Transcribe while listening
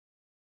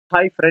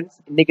Hi friends,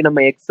 இன்னைக்கு நம்ம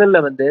எக்ஸல்ல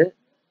வந்து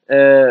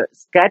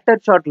ஸ்கேட்டர்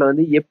சார்ட்ல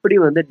வந்து எப்படி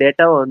வந்து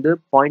டேட்டாவை வந்து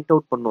பாயிண்ட்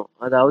அவுட் பண்ணும்,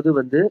 அதாவது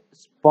வந்து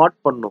ஸ்பாட்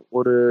பண்ணும்,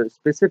 ஒரு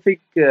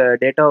ஸ்பெசிஃபிக்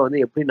டேட்டாவை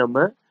வந்து எப்படி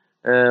நம்ம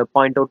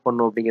பாயிண்ட் அவுட்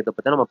பண்ணும் அப்படிங்கிறத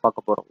பற்றி நம்ம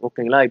பார்க்க போகிறோம்.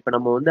 ஓகேங்களா? இப்போ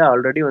நம்ம வந்து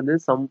ஆல்ரெடி வந்து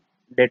சம்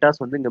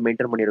டேட்டாஸ் வந்து இங்கே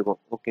மெயின்டைன் பண்ணியிருக்கோம்.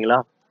 ஓகேங்களா?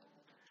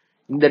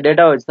 இந்த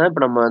டேட்டா வச்சு தான்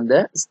இப்போ நம்ம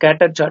அந்த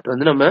ஸ்கேட்டர் சார்ட்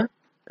வந்து நம்ம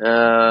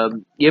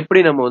எப்படி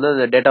நம்ம வந்து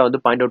அந்த டேட்டா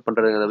வந்து பாயிண்ட் அவுட்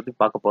பண்ணுறதுங்கிறத பற்றி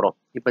பார்க்க போகிறோம்.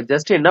 இப்போ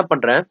ஜஸ்ட் என்ன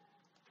பண்ணுறேன்,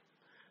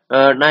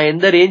 நான்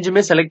எந்த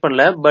ரேஞ்சுமே செலக்ட்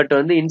பண்ணல, பட்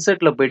வந்து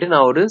இன்சர்ட்ல போயிட்டு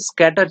நான் ஒரு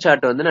ஸ்கேட்டர்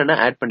சார்ட் வந்து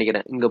நான் ஆட்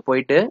பண்ணிக்கிறேன். இங்க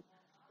போயிட்டு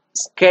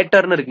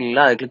ஸ்கேட்டர்னு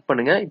இருக்குங்களா, அதை கிளிக்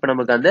பண்ணுங்க. இப்போ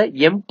நமக்கு அந்த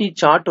எம்டி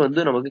சார்ட்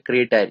வந்து நமக்கு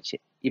கிரியேட் ஆயிடுச்சு.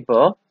 இப்போ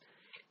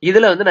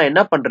இதுல வந்து நான்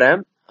என்ன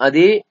பண்றேன்,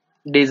 அதே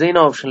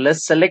டிசைன் ஆப்ஷன்ல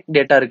செலக்ட்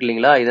டேட்டா இருக்கு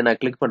இல்லைங்களா, இதை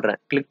நான் கிளிக்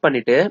பண்றேன். கிளிக்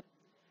பண்ணிட்டு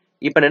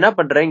இப்போ நான் என்ன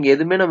பண்றேன், இங்க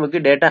எதுவுமே நமக்கு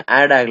டேட்டா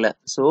ஆட் ஆகல.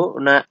 ஸோ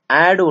நான்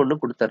ஆட்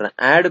ஒன்று கொடுத்துட்றேன்.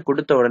 ஆட்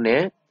கொடுத்த உடனே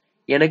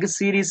எனக்கு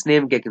சீரீஸ்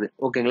நேம் கேக்குது.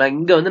 ஓகேங்களா?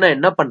 இங்க வந்து நான்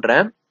என்ன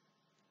பண்றேன்,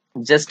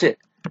 just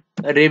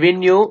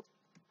revenue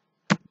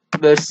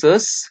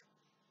versus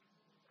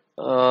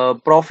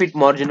profit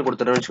margin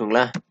கொடுத்துறேன்னு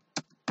வச்சுக்கோங்களேன்.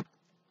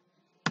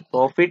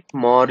 Profit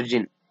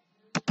margin.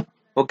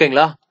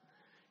 ஓகேங்களா?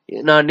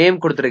 நான்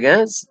நேம்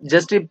கொடுத்துருக்கேன்.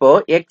 ஜஸ்ட் இப்போ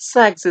எக்ஸ்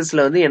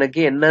ஆக்சிஸ்ல வந்து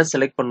எனக்கு என்ன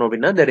செலக்ட் பண்ணும்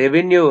அப்படின்னா, இந்த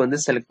ரெவென்யூ வந்து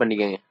செலக்ட்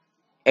பண்ணிக்கோங்க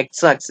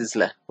எக்ஸ்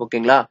ஆக்சிஸ்ல.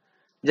 ஓகேங்களா?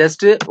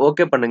 ஜஸ்ட்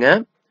ஓகே பண்ணுங்க.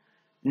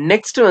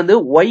 நெக்ஸ்ட் வந்து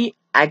ஒய்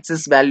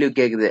ஆக்சிஸ் வேல்யூ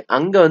கேக்குது.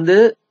 அங்க வந்து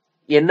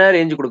என்ன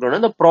ரேஞ்ச்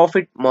கொடுக்கணும்னா இந்த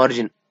ப்ராஃபிட்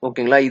மார்ஜின்.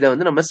 ஓகேங்களா? இதை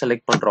வந்து நம்ம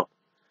செலக்ட் பண்றோம்.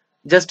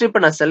 ஜஸ்ட் இப்ப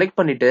நான் செலக்ட்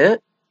பண்ணிட்டு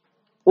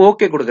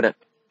ஓகே கொடுக்குறேன்.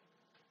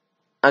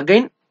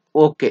 Again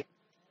okay.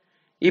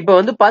 இப்ப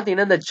வந்து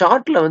பாத்தீங்கன்னா இந்த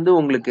சார்ட்ல வந்து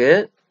உங்களுக்கு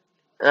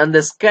அந்த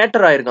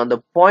ஸ்கேட்டர் ஆயிருக்கும். அந்த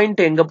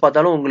பாயிண்ட் எங்க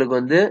பார்த்தாலும் உங்களுக்கு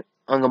வந்து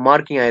அங்க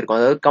மார்க்கிங் ஆயிருக்கும்.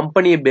 அதாவது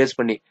கம்பெனியை பேஸ்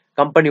பண்ணி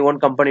company 1,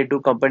 company 2,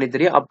 company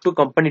 3 up to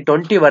company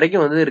 20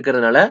 வரைக்கும் வந்து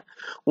இருக்கிறதுனால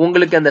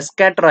உங்களுக்கு அந்த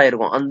ஸ்கேட்டர்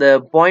ஆயிருக்கும். அந்த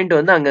பாயிண்ட்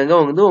வந்து அங்கங்க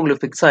வந்து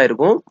உங்களுக்கு பிக்ஸ்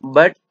ஆயிருக்கும்.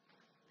 பட்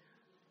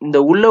இந்த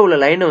உள்ள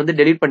லைனை வந்து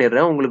டெலீட்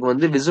பண்ணிடுறேன். உங்களுக்கு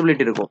வந்து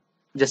விசிபிலிட்டி இருக்கும்.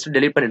 ஜஸ்ட்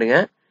டெலீட் பண்ணிடுங்க.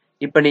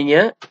 இப்ப நீங்க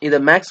இதை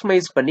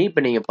மேக்ஸிமைஸ் பண்ணி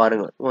இப்ப நீங்க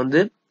பாருங்க,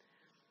 வந்து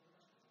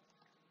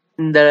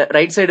இந்த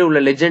ரைட் சைடு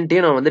உள்ள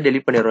லெஜெண்டையும் நான் வந்து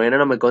டெலிட் பண்ணிடுறோம்.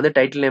 ஏன்னா நமக்கு வந்து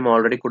டைட்டில் நேம்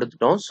ஆல்ரெடி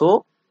கொடுத்துட்டோம். ஸோ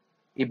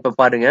இப்ப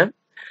பாருங்க,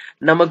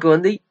 நமக்கு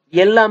வந்து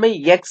எல்லாமே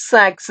எக்ஸ்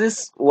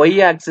ஆக்சிஸ் ஒய்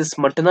ஆக்சிஸ்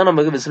மட்டும்தான்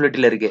நமக்கு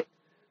விசிபிலிட்டியில இருக்கு.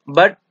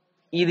 பட்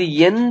இது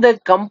எந்த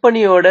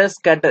கம்பெனியோட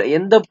ஸ்கேட்டர்,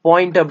 எந்த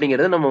பாயிண்ட்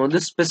அப்படிங்கறத நம்ம வந்து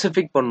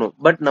ஸ்பெசிபிக் பண்ணும்.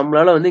 பட்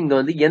நம்மளால வந்து இங்க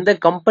வந்து எந்த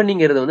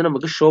கம்பெனிங்கிறது வந்து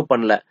நமக்கு ஷோ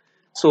பண்ணல.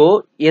 ஸோ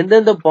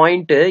எந்தெந்த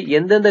பாயிண்ட்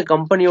எந்தெந்த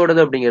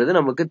கம்பெனியோடது அப்படிங்கிறது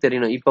நமக்கு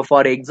தெரியணும். இப்போ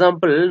ஃபார்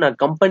எக்ஸாம்பிள் நான்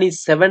கம்பெனி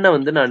 7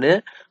 வந்து நான்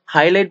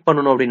ஹைலைட்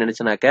பண்ணணும் அப்படின்னு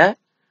நினைச்சேனாக்க,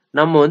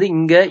 நம்ம வந்து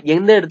இங்க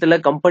எந்த இடத்துல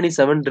கம்பெனி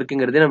 7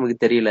 இருக்குங்கிறதே நமக்கு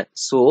தெரியல.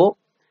 ஸோ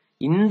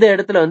இந்த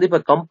இடத்துல வந்து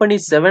இப்ப கம்பெனி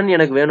 7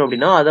 எனக்கு வேணும்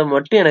அப்படின்னா அதை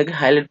மட்டும் எனக்கு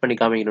ஹைலைட் பண்ணி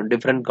காமிக்கணும்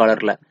டிஃப்ரெண்ட்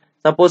கலர்ல.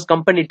 சப்போஸ்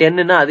கம்பெனி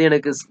 10ன்னா அது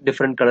எனக்கு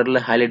டிஃப்ரெண்ட் கலர்ல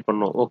ஹைலைட்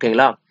பண்ணும்.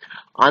 ஓகேங்களா?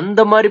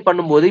 அந்த மாதிரி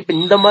பண்ணும்போது இப்ப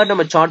இந்த மாதிரி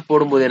நம்ம சார்ட்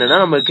போடும்போது என்னன்னா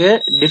நமக்கு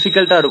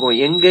டிஃபிகல்ட்டா இருக்கும்.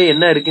 எங்க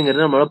என்ன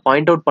இருக்குங்கிறது நம்மளால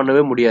பாயிண்ட் அவுட்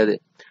பண்ணவே முடியாது.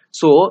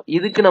 ஸோ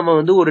இதுக்கு நம்ம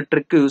வந்து ஒரு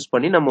ட்ரிக் யூஸ்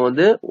பண்ணி நம்ம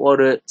வந்து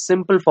ஒரு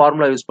சிம்பிள்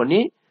ஃபார்முலா யூஸ் பண்ணி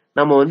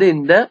நம்ம வந்து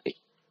இந்த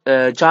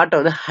சார்ட்டை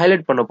வந்து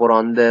ஹைலைட் பண்ண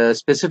போறோம், அந்த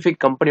ஸ்பெசிபிக்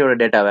கம்பெனியோட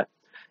டேட்டாவை.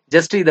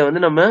 ஜஸ்ட் இதை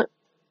வந்து நம்ம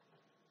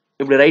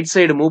இப்படி ரைட்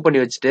சைடு மூவ்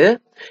பண்ணி வச்சுட்டு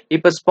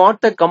இப்ப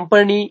ஸ்பாட் த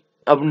கம்பெனி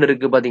அப்படின்னு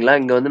இருக்கு பாத்தீங்களா,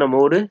 இங்க வந்து நம்ம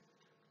ஒரு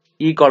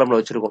காலம்ல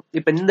வச்சிருக்கோம்.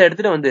 இப்ப இந்த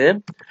இடத்துல வந்து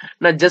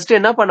நான் ஜஸ்ட்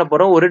என்ன பண்ண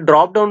போறேன், ஒரு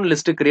டிராப் டவுன்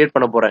லிஸ்ட் கிரியேட்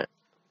பண்ண போறேன்.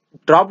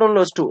 டிராப் டவுன்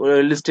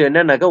லிஸ்ட்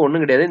என்னன்னாக்கா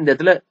ஒண்ணும் கிடையாது. இந்த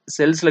இடத்துல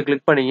செல்ஸ்ல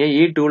கிளிக் பண்ணீங்க,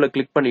 E2ல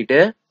கிளிக் பண்ணிட்டு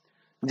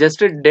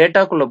ஜஸ்ட்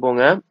டேட்டாக்குள்ள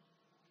போங்க.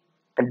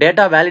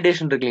 டேட்டா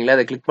வேலிடேஷன் இருக்கு இல்லைங்களா,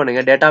 அதை கிளிக்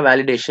பண்ணுங்க. டேட்டா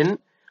வேலிடேஷன்,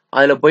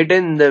 அதுல போயிட்டு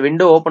இந்த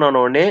விண்டோ ஓபன்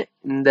ஆன உடனே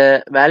இந்த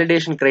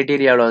வேலிடேஷன்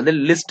கிரைட்டீரியாவில் வந்து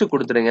லிஸ்ட்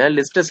கொடுத்துருங்க.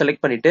 லிஸ்ட்டை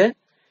செலக்ட் பண்ணிட்டு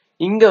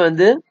இங்க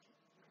வந்து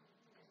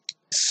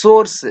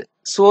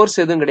சோர்ஸ்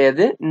எதுவும்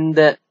கிடையாது,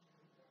 இந்த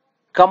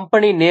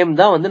கம்பெனி நேம்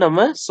தான் வந்து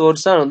நம்ம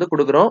சோர்ஸா வந்து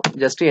கொடுக்குறோம்.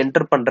 ஜஸ்ட்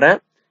என்டர் பண்றேன்.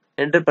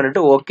 என்டர்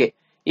பண்ணிட்டு ஓகே.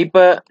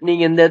 இப்ப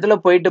நீங்க இந்த இடத்துல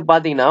போயிட்டு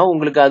பாத்தீங்கன்னா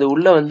உங்களுக்கு அது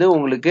உள்ள வந்து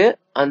உங்களுக்கு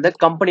அந்த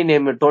கம்பெனி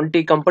நேம்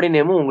 20 கம்பெனி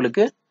நேமும்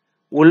உங்களுக்கு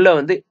உள்ள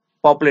வந்து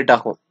பாப்புலேட்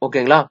ஆகும்.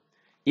 ஓகேங்களா?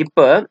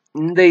 இப்ப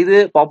இந்த இது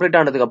பாப்புலேட்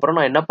ஆனதுக்கு அப்புறம்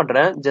நான் என்ன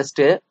பண்றேன்,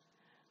 ஜஸ்ட்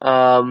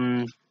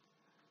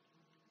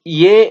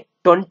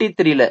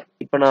A23ல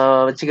இப்ப நான்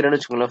வச்சுக்கிறேன்னு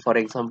வச்சுக்கோங்களேன்.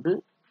 ஃபார் எக்ஸாம்பிள்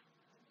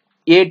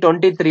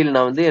A23ல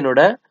நான் வந்து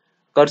என்னோட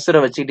கர்சரை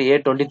வச்சுக்கிட்டு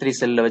A23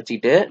 செல்ல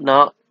வச்சுக்கிட்டு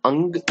நான்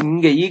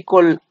இங்க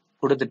ஈக்குவல்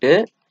கொடுத்துட்டு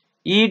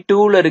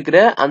E2ல இருக்கிற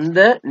அந்த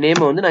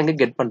நேமை வந்து நான் இங்க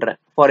கெட் பண்றேன்.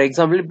 ஃபார்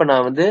எக்ஸாம்பிள் இப்ப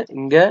நான் வந்து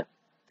இங்க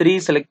 3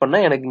 செலக்ட்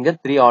பண்ணா எனக்கு இங்க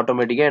 3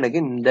 ஆட்டோமேட்டிக்கா எனக்கு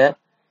இந்த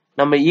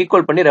நம்ம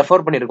ஈக்குவல் பண்ணி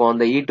ரெஃபர் பண்ணிருக்கோம்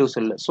அந்த E2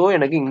 செல்ல. ஸோ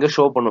எனக்கு இங்க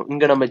ஷோ பண்ணும்.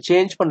 இங்க நம்ம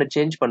சேஞ்ச்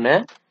பண்ண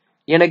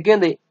எனக்கு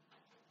அந்த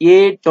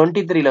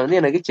A23ல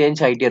வந்து எனக்கு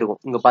சேஞ்ச் ஆகிட்டே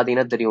இருக்கும். இங்க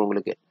பாத்தீங்கன்னா தெரியும்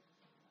உங்களுக்கு.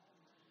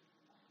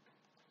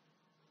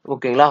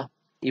 ஓகேங்களா?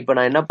 இப்ப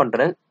நான் என்ன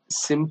பண்றேன்,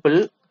 சிம்பிள்,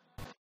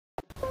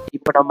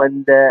 இப்ப நம்ம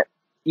இந்த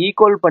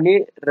ஈக்குவல் பண்ணி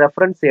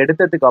ரெஃபரன்ஸ்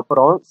எடுத்ததுக்கு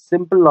அப்புறம்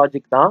சிம்பிள்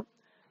லாஜிக் தான்.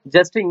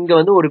 ஜஸ்ட் இங்க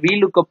வந்து ஒரு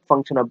VLOOKUP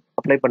ஃபங்க்ஷன்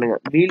அப்ளை பண்ணுங்க.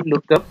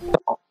 VLOOKUP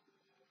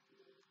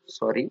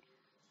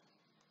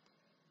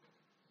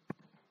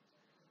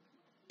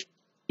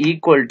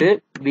ஈக்குவல் டு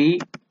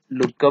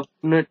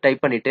லுக்கப்னு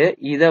டைப் பண்ணிட்டு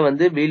இதை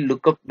வந்து வில்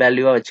லுக்கப்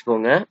வேல்யூவா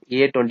வச்சுக்கோங்க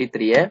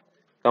A23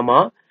 கமா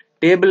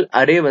டேபிள்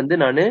அரே வந்து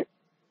நான்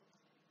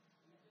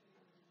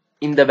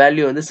இந்த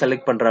வேல்யூ வந்து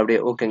செலக்ட் பண்றேன் அப்படியே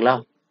ஓகேங்களா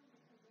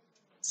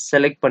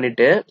செலக்ட்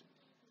பண்ணிட்டு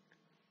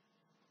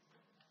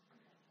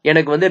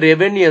எனக்கு வந்து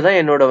ரெவென்யூ தான்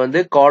என்னோட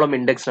வந்து காலம்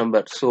இண்டெக்ஸ்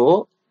நம்பர் ஸோ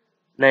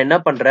நான் என்ன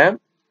பண்றேன்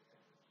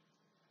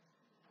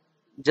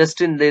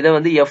ஜஸ்ட் இந்த இதை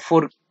வந்து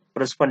F4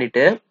 ப்ரெஸ்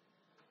பண்ணிட்டு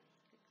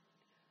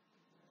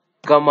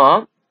கமா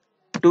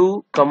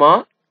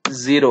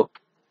 2,0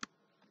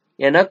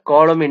 ஏன்னா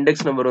காலம்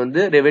இண்டெக்ஸ் நம்பர்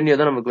வந்து ரெவென்யூ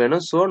தான் நமக்கு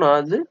வேணும் ஸோ நான்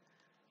வந்து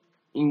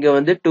இங்க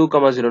வந்து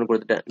 2,0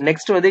 கொடுத்துட்டேன்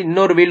நெக்ஸ்ட் வந்து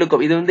இன்னொரு வீல்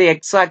லுக்கப் இது வந்து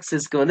எக்ஸ்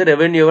ஆக்சிஸ்க்கு வந்து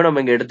ரெவென்யூவை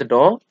நம்ம இங்க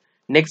எடுத்துட்டோம்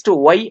நெக்ஸ்ட்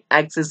ஒய்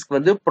ஆக்சிஸ்க்கு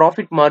வந்து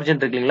ப்ராஃபிட் மார்ஜின்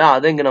இருக்கு இல்லைங்களா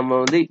அதை இங்க நம்ம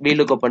வந்து வீல்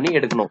லுக்கப் பண்ணி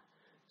எடுக்கணும்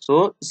so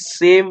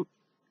same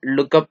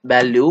lookup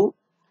value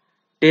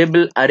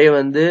table array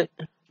வந்து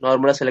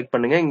நார்மலா செலக்ட்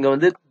பண்ணுங்க இங்க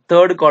வந்து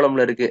தேர்ட்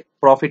காலம்ல இருக்கு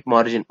ப்ராஃபிட்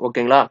மார்ஜின்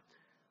ஓகேங்களா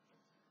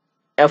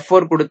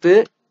F4 கொடுத்து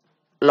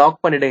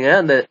லாக் பண்ணிடுங்க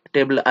அந்த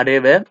டேபிள்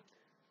அரேவை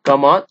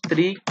கமா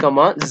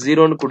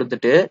 3,0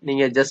 கொடுத்துட்டு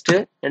நீங்க ஜஸ்ட்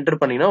என்டர்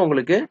பண்ணீங்கன்னா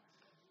உங்களுக்கு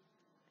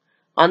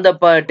அந்த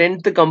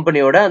 10th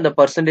கம்பெனியோட அந்த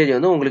பர்சன்டேஜ்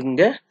வந்து உங்களுக்கு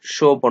இங்க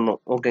ஷோ பண்ணும்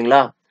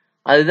ஓகேங்களா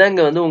அதுதான்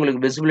இங்க வந்து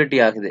உங்களுக்கு விசிபிலிட்டி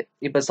ஆகுது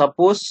இப்ப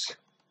சப்போஸ்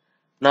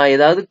நான்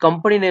ஏதாவது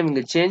கம்பெனி நேம்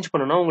இங்க சேஞ்ச்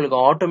பண்ணனா உங்களுக்கு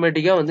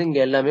ஆட்டோமேட்டிக்கா வந்து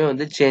இங்க எல்லாமே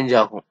வந்து சேஞ்ச்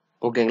ஆகும்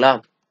ஓகேங்களா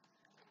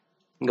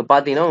இங்க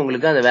பாத்தீங்கன்னா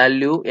உங்களுக்கு அந்த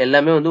வேல்யூ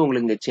எல்லாமே வந்து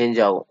உங்களுக்கு இங்க சேஞ்ச்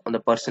ஆகும் அந்த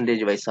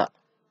பர்சன்டேஜ் வைஸா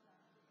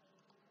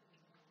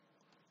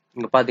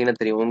இங்க பாத்தீங்கன்னா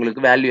தெரியும்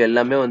உங்களுக்கு வேல்யூ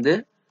எல்லாமே வந்து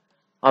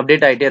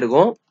அப்டேட் ஆயிட்டே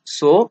இருக்கும்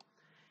சோ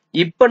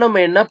இப்போ நம்ம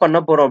என்ன பண்ண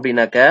போறோம்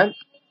அப்படின்னாக்க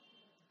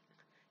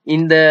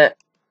இந்த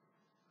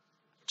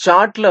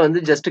சார்ட்ல வந்து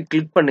ஜஸ்ட்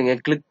கிளிக் பண்ணுங்க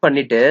கிளிக்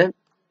பண்ணிட்டு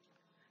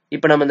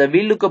இப்போ நம்ம இந்த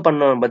வீல் லுக்கப்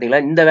பண்ணோம் பாத்தீங்களா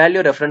இந்த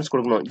வேல்யூ ரெஃபரன்ஸ்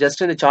கொடுக்கணும்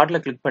ஜஸ்ட் இந்த சார்ட்ல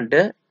கிளிக்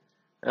பண்ணிட்டு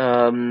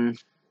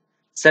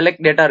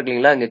செலக்ட் டேட்டா இருக்கு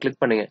இல்லைங்களா இங்க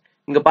கிளிக் பண்ணுங்க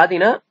இங்க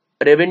பாத்தீங்கன்னா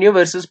ரெவென்யூ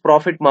வெர்சஸ்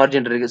ப்ராஃபிட்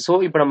மார்ஜின் இருக்கு ஸோ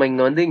இப்போ நம்ம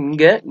இங்க வந்து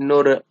இங்க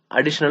இன்னொரு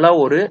அடிஷனலா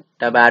ஒரு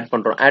டேப் ஆட்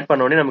பண்றோம் ஆட்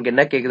பண்ண உடனே நமக்கு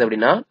என்ன கேக்குது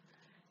அப்படின்னா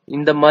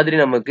இந்த மாதிரி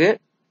நமக்கு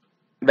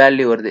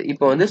வேல்யூ வருது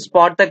இப்போ வந்து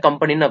ஸ்பாட் த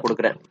கம்பெனின்னு நான்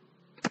கொடுக்குறேன்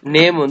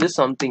நேம் வந்து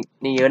சம்திங்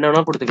நீங்க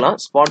என்னன்னா கொடுத்துக்கலாம்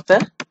ஸ்பாட் த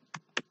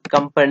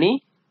கம்பெனி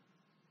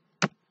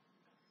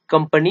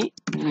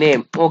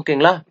நேம்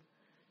ஓகேங்களா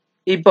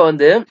இப்போ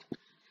வந்து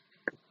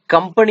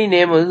கம்பெனி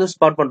நேம் வந்து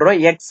ஸ்பாட் பண்றோம்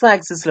எக்ஸ்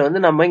ஆக்சிஸ்ல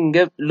வந்து நம்ம இங்க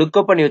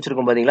லுக்கப் பண்ணி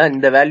வச்சிருக்கோம் பாத்தீங்களா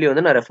இந்த வேல்யூ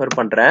வந்து நான் ரெஃபர்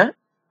பண்றேன்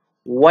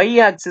ஒய்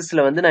ஆக்சிஸ்ல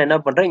வந்து நான் என்ன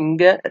பண்றேன்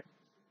இங்க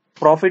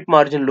ப்ராஃபிட்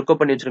மார்ஜின் லுக்கப்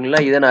பண்ணி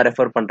வச்சிருக்கீங்களா இதை நான்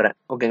ரெஃபர் பண்றேன்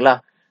ஓகேங்களா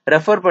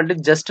ரெஃபர்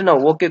பண்ணிட்டு ஜஸ்ட்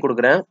நான் ஓகே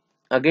கொடுக்குறேன்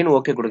அகைன்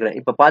ஓகே கொடுக்குறேன்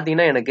இப்போ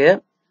பாத்தீங்கன்னா எனக்கு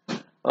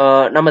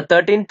நம்ம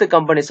 13th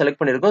கம்பெனி செலக்ட்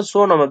பண்ணிருக்கோம் ஸோ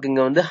நமக்கு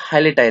இங்க வந்து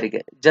ஹைலைட்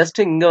ஆயிருக்கு ஜஸ்ட்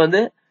இங்க வந்து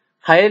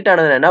ஹைலைட்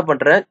ஆனதை நான் என்ன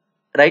பண்றேன்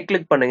ரைட்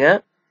கிளிக் பண்ணுங்க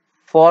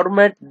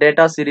ஃபார்மேட்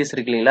டேட்டா சீரிஸ்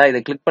இருக்கு இல்லைங்களா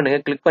இதை கிளிக் பண்ணுங்க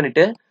கிளிக்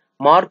பண்ணிட்டு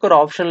மார்க்கர்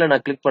ஆப்ஷன்ல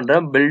நான் கிளிக்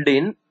பண்றேன் பில்ட்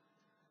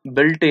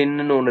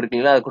இன்னு ஒன்று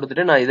இருக்குங்களா அதை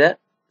கொடுத்துட்டு நான் இதை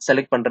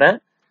செலக்ட் பண்றேன்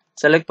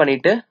செலக்ட்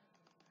பண்ணிட்டு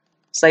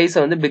சைஸை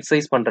வந்து பிக்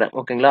சைஸ் பண்றேன்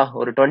ஓகேங்களா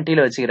ஒரு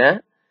 20ல வச்சுக்கிறேன்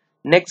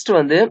நெக்ஸ்ட்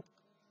வந்து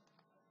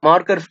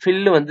மார்க்கர்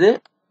ஃபில் வந்து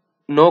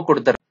நோ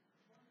கொடுத்துறேன்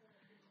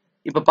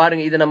இப்ப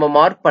பாருங்க இதை நம்ம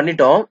மார்க்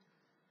பண்ணிட்டோம்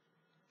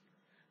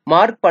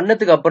மார்க்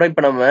பண்ணதுக்கு அப்புறம்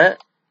இப்ப நம்ம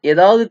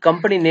ஏதாவது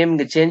கம்பெனி நேம்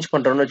இங்க சேஞ்ச்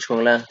பண்றோம்னு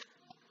வச்சுக்கோங்களேன்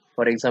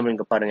ஃபார் எக்ஸாம்பிள்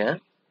இங்க பாருங்க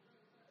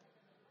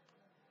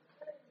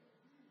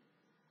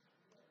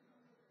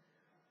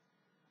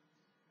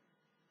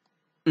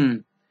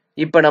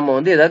இப்ப நம்ம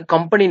வந்து ஏதாவது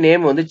கம்பெனி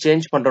நேம் வந்து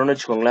சேஞ்ச் பண்றோம்னு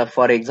வச்சுக்கோங்களேன்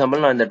ஃபார்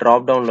எக்ஸாம்பிள் நான் இந்த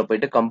டிராப் டவுன்ல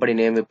போயிட்டு கம்பெனி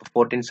நேம் இப்போ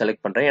 14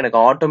 செலக்ட் பண்றேன் எனக்கு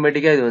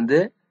ஆட்டோமேட்டிக்கா இது வந்து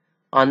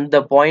அந்த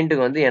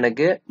பாயிண்ட்டுக்கு வந்து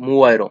எனக்கு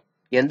மூவ் ஆயிரும்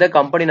எந்த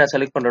கம்பெனி நான்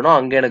செலக்ட் பண்றேனோ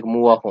அங்க எனக்கு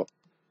மூவ் ஆகும்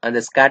அந்த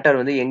ஸ்கேட்டர்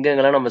வந்து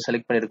எங்கெங்கெல்லாம் நம்ம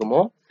செலக்ட்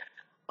பண்ணிருக்கோமோ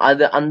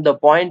அது அந்த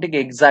பாயிண்ட்டுக்கு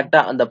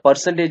எக்ஸாக்டா அந்த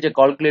பர்சன்டேஜை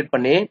கால்குலேட்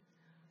பண்ணி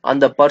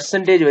அந்த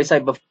பர்சன்டேஜ் வைஸா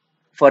இப்ப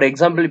ஃபார்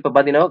எக்ஸாம்பிள் இப்ப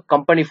பாத்தீங்கன்னா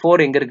கம்பெனி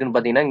 4 எங்க இருக்குன்னு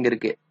பாத்தீங்கன்னா இங்க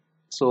இருக்கு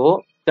ஸோ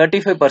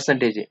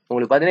 35%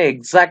 உங்களுக்கு பாத்தீங்கன்னா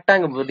எக்ஸாக்டா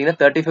இங்க பாத்தீங்கன்னா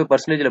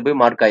 35%ல போய்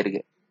மார்க்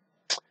ஆயிருக்கு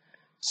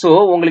ஸோ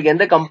உங்களுக்கு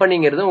எந்த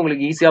கம்பெனிங்கிறது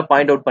உங்களுக்கு ஈஸியா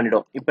பாயிண்ட் அவுட்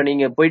பண்ணிடும் இப்ப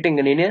நீங்க போயிட்டு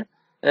இங்க நீங்க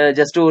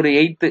ஜஸ்ட் ஒரு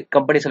 8th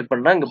கம்பெனி செலக்ட்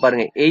பண்ணா இங்க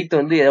பாருங்க 8th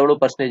வந்து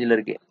எவ்வளவு பர்சன்டேஜ்ல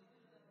இருக்கு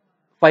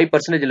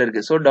 5%ல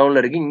இருக்கு ஸோ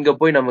டவுன்ல இருக்கு இங்க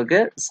போய் நமக்கு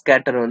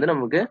ஸ்கேட்டர் வந்து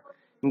நமக்கு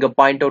இங்க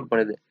பாயிண்ட் அவுட்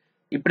பண்ணுது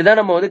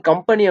இப்படிதான் நம்ம வந்து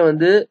கம்பெனியை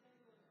வந்து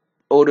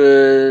ஒரு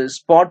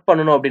ஸ்பாட்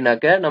பண்ணணும்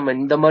அப்படின்னாக்க நம்ம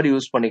இந்த மாதிரி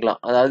யூஸ் பண்ணிக்கலாம்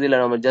அதாவது இல்ல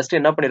நம்ம ஜஸ்ட்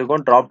என்ன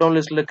பண்ணிருக்கோம் டிராப் டவுன்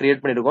லிஸ்ட்ல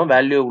கிரியேட் பண்ணிருக்கோம்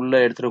வேல்யூ உள்ள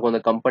எடுத்திருக்கோம்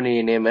அந்த கம்பெனி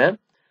நேம்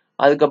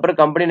அதுக்கப்புறம்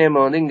கம்பெனி நேம்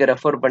வந்து இங்க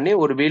ரெஃபர் பண்ணி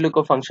ஒரு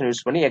VLOOKUP ஃபங்க்ஷன்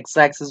யூஸ் பண்ணி எக்ஸ்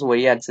ஆக்சிஸ்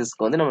ஒய்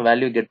ஆக்சிஸ்க்கு வந்து நம்ம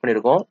வேல்யூ கெட்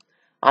பண்ணிருக்கோம்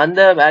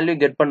அந்த வேல்யூ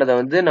கெட் பண்ணதை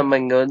வந்து நம்ம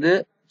இங்க வந்து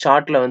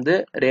சார்ட்ல வந்து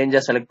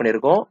ரேஞ்சா செலக்ட்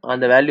பண்ணிருக்கோம்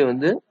அந்த வேல்யூ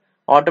வந்து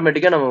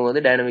ஆட்டோமேட்டிக்கா நம்ம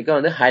வந்து டைனமிக்கா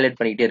வந்து ஹைலைட்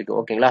பண்ணிக்கிட்டே இருக்கு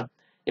ஓகேங்களா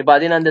இப்போ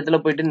அதே நான் இந்த இடத்துல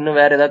போயிட்டு இன்னும்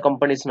வேற ஏதாவது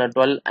கம்பெனிஸ் நான்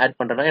 12 ஆட்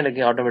பண்றேன்னா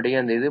எனக்கு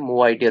ஆட்டோமேட்டிக்கா அந்த இது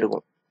மூவ் ஆயிட்டே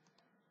இருக்கும்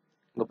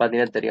இங்க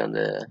பாத்தீங்கன்னா தெரியும்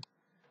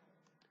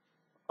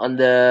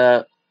அந்த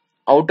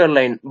அவுட்டர்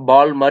லைன்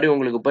பால் மாதிரி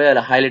உங்களுக்கு போய்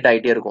அதுல ஹைலைட்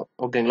ஆயிட்டே இருக்கும்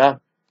ஓகேங்களா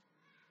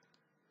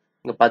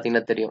இங்க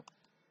பாத்தீங்கன்னா தெரியும்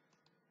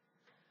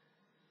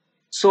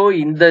ஸோ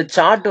இந்த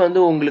சார்ட் வந்து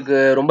உங்களுக்கு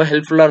ரொம்ப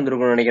ஹெல்ப்ஃபுல்லா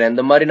இருந்திருக்கும்னு நினைக்கிறேன்.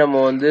 இந்த மாதிரி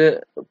நம்ம வந்து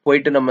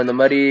போயிட்டு நம்ம இந்த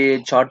மாதிரி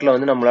சார்ட்ல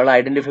வந்து நம்மளால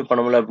ஐடென்டிஃபை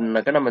பண்ண முடியல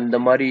அப்படின்னாக்கா நம்ம இந்த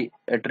மாதிரி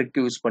ட்ரிக்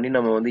யூஸ் பண்ணி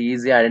நம்ம வந்து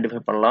ஈஸியா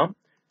ஐடென்டிஃபை பண்ணலாம்.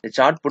 இந்த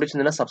சார்ட்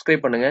பிடிச்சிருந்ததுன்னா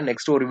சப்ஸ்கிரைப் பண்ணுங்க.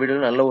 நெக்ஸ்ட் ஒரு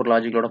வீடியோல நல்ல ஒரு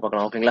லாஜிக்கலோட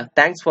பார்க்கலாம். ஓகேங்களா?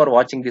 தேங்க்ஸ் ஃபார்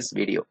வாட்சிங் திஸ்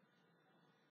வீடியோ.